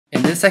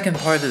this second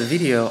part of the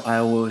video,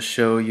 I will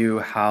show you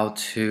how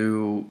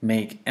to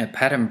make a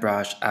pattern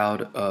brush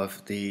out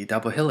of the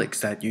double helix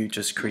that you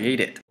just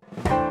created.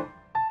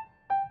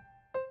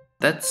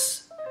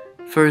 Let's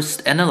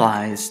first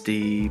analyze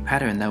the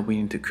pattern that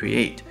we need to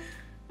create.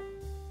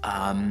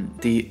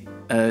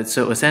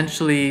 So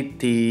essentially,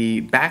 the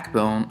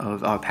backbone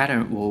of our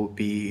pattern will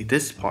be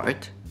this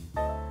part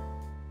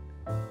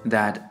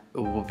that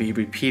will be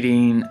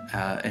repeating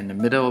in the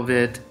middle of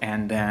it,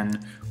 and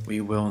then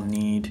we will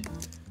need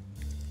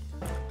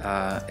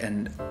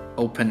an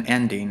open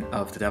ending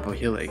of the double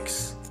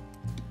helix.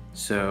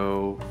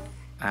 So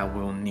I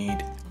will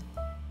need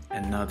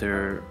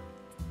another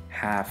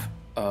half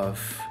of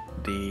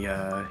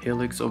the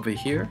helix over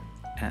here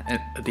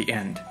at the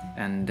end,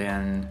 and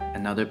then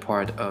another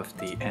part of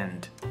the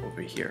end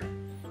over here.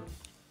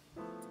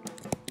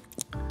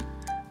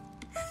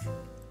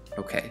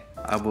 Okay,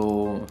 I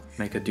will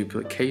make a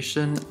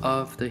duplication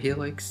of the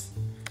helix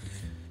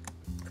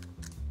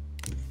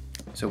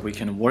so we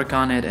can work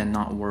on it and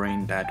not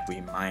worrying that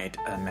we might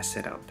mess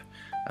it up.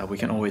 We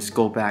can always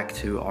go back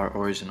to our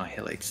original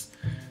helix.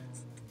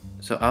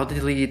 So I'll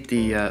delete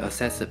the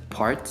excessive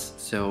parts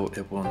so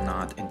it will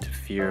not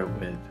interfere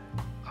with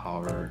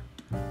our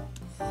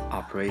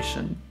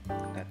operation.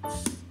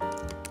 Let's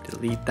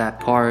delete that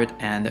part,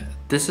 and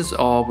this is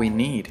all we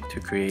need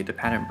to create the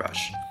pattern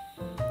brush.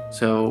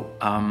 So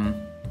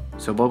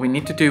what we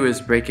need to do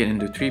is break it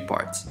into three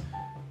parts: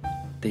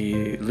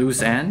 the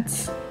loose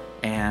ends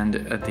and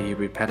the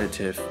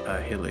repetitive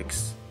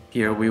helix.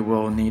 Here we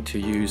will need to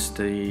use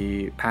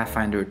the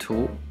Pathfinder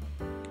tool.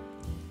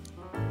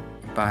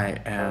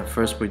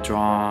 First we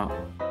draw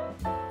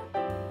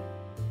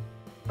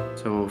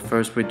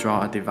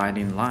a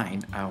dividing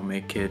line. I'll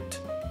make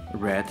it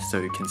red so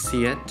you can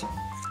see it.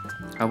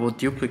 I will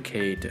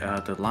duplicate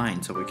the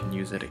line so we can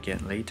use it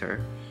again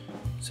later.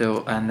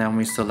 And then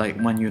we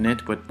select one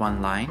unit with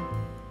one line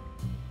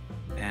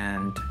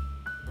and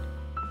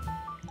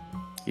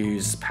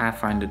use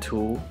Pathfinder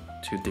tool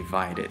to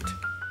divide it.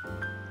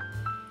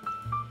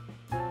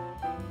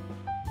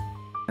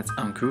 Let's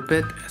ungroup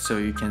it so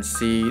you can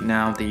see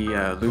now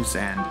the loose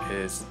end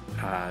is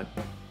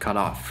cut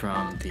off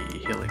from the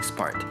helix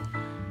part.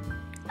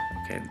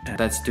 Okay, and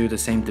let's do the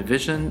same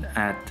division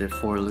at the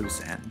 4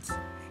 loose ends.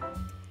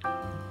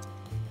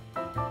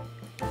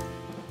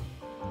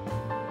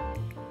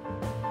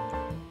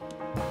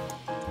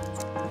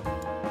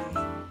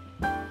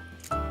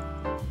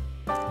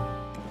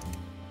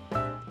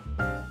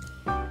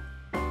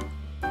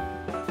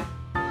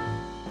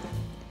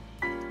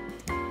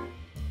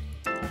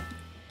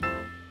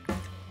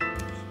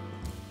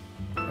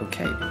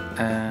 Okay,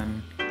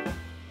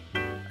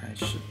 I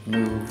should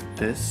move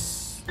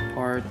this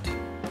part,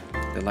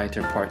 the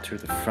lighter part, to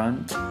the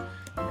front.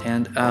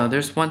 And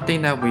there's one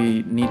thing that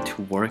we need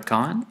to work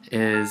on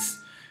is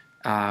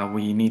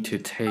we need to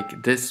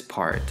take this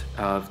part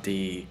of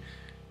the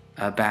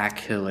back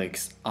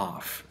helix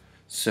off.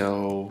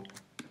 So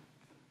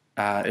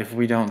if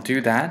we don't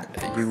do that,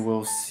 you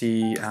will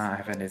see, I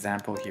have an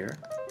example here.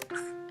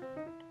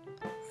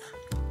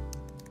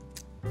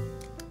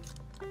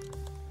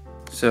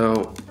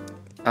 So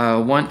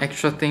one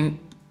extra thing,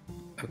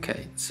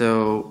 okay,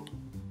 so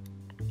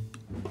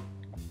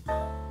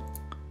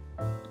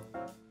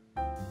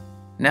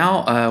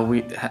now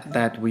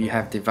that we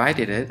have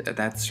divided it,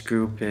 let's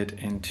group it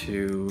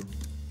into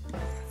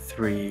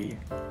 3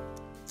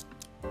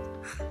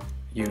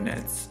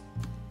 units.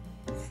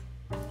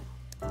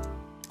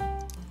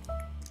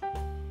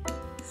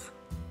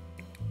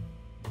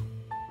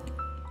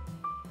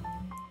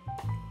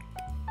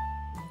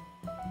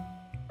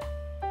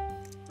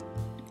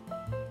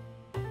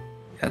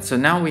 So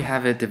now we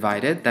have it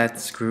divided.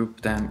 Let's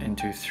group them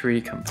into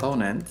 3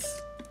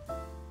 components.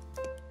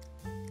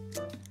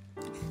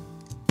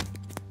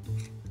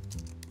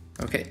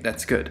 Okay,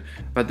 that's good.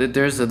 But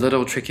there's a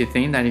little tricky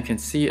thing that you can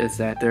see is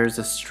that there's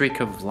a streak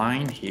of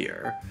line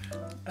here,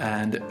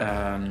 and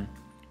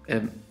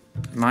it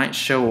might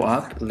show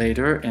up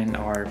later in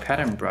our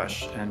pattern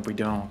brush, and we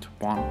don't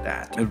want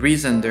that. The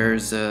reason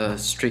there's a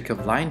streak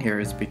of line here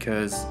is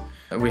because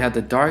we have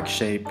the dark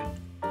shape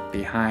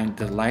behind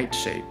the light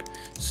shape.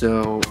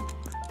 So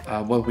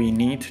what we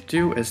need to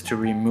do is to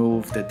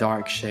remove the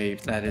dark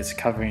shape that is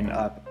covering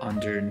up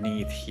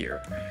underneath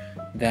here.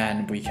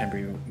 Then we can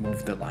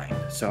remove the line.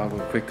 So I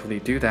will quickly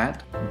do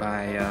that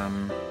by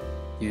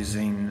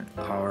using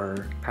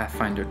our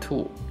Pathfinder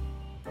tool.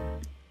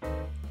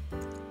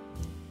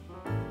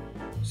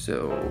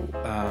 So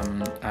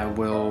I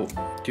will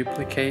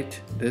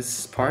duplicate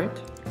this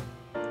part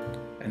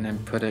and then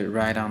put it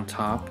right on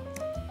top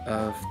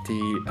of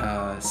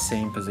the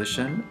same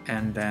position,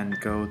 and then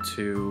go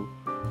to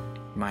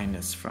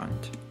minus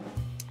front.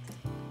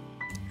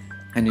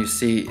 And you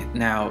see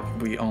now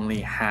we only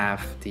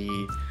have the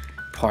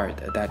part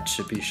that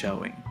should be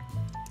showing.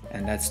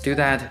 And let's do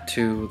that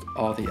to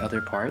all the other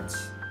parts.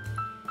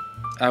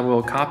 I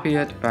will copy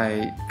it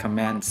by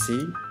Command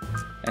C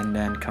and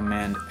then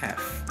Command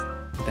F.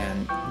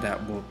 Then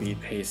that will be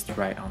pasted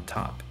right on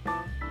top.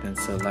 Then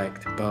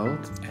select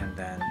both and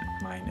then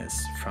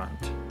minus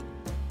front.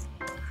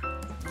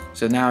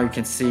 So now you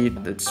can see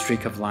the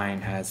streak of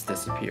line has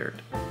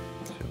disappeared.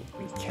 So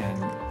we can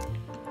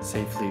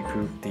safely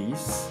group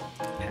these,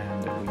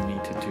 and we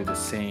need to do the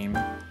same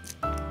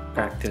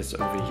practice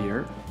over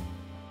here.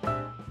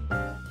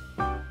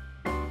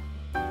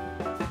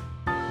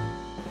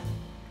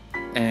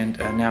 And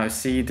now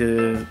see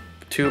the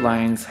two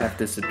lines have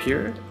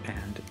disappeared,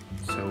 and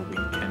so we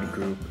can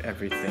group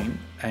everything.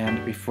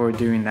 And before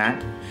doing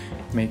that,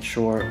 make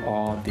sure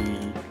all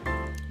the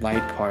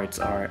light parts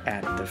are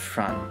at the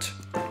front.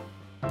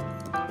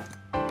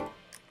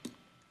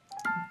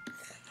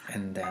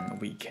 And then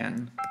we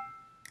can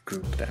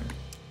group them.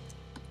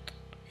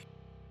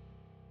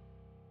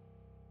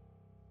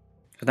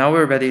 So now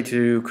we're ready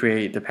to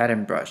create the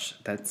pattern brush.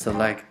 Let's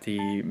select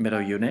the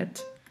middle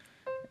unit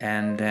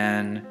and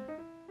then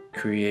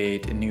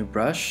create a new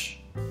brush,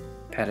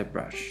 pattern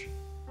brush.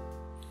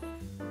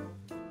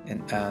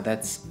 And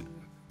let's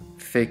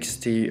fix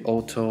the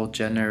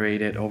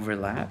auto-generated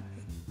overlap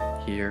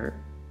here.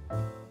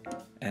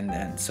 And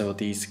then so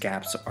these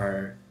gaps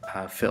are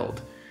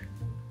filled.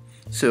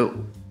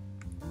 So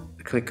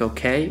click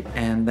OK,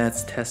 and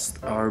let's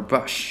test our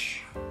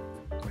brush.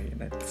 Wait,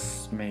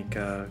 let's make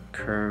a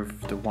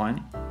curved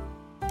one.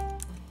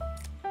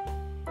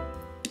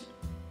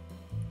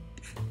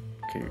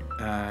 Okay,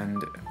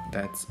 and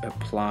let's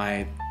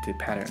apply the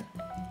pattern.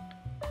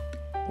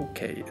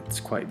 Okay, it's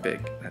quite big.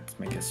 Let's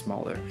make it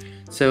smaller.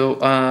 So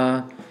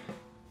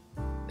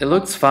it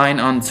looks fine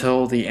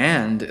until the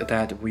end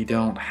that we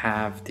don't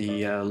have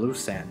the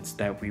loose ends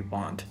that we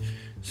want.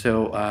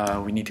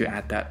 So we need to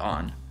add that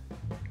on.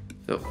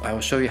 So I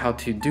will show you how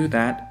to do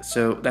that.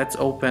 So let's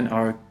open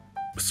our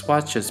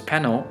swatches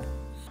panel.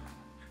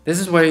 This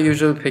is where you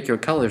usually pick your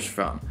colors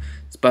from.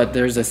 But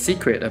there's a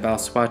secret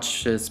about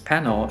swatches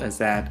panel is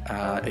that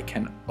it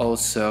can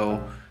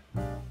also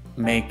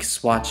make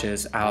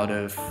swatches out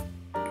of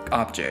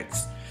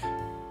objects.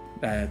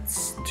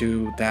 Let's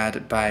do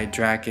that by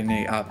dragging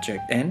the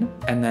object in,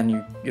 and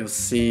then you'll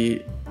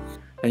see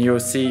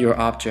your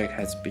object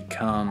has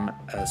become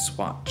a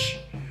swatch.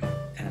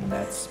 And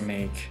let's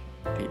make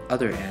the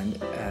other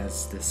end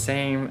as the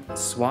same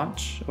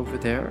swatch over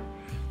there.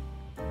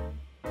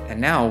 And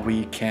now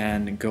we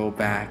can go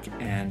back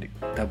and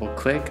double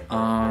click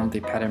on the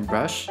pattern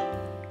brush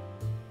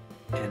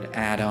and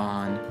add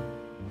on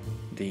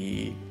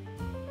the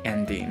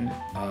ending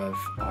of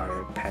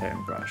our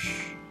pattern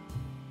brush.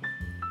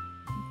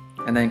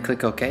 And then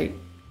click OK,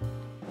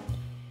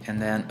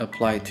 and then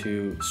apply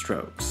to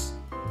strokes.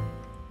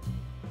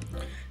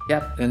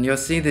 Yep, and you'll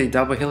see the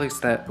double helix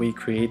that we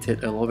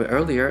created a little bit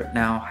earlier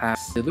now has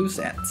the loose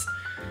ends.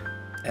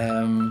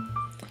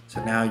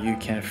 So now you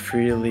can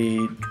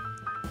freely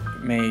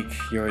make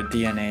your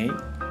DNA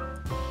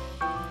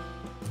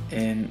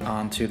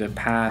onto the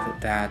path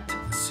that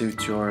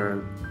suits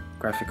your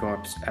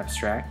graphical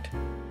abstract.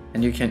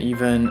 And you can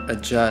even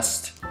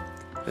adjust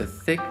the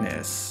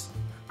thickness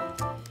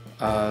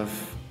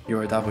of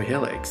your double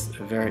helix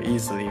very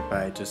easily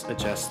by just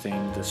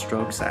adjusting the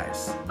stroke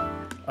size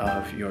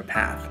of your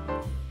path.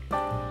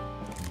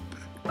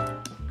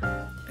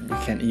 And you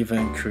can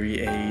even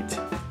create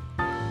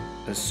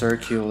a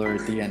circular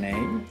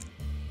DNA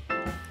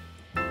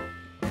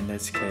in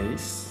this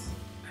case.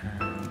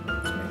 And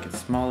let's make it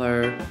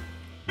smaller.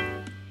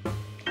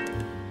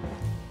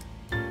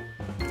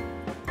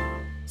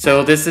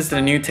 So this is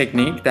the new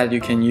technique that you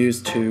can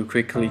use to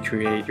quickly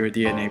create your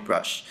DNA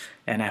brush.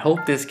 And I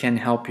hope this can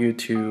help you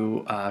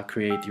to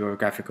create your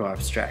graphical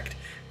abstract.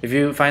 If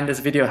you find this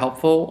video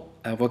helpful,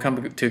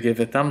 welcome to give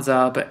a thumbs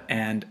up,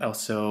 and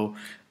also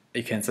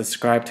you can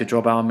subscribe to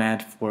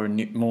Drawbaomat for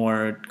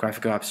more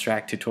graphical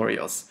abstract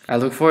tutorials. I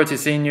look forward to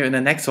seeing you in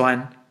the next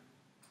one.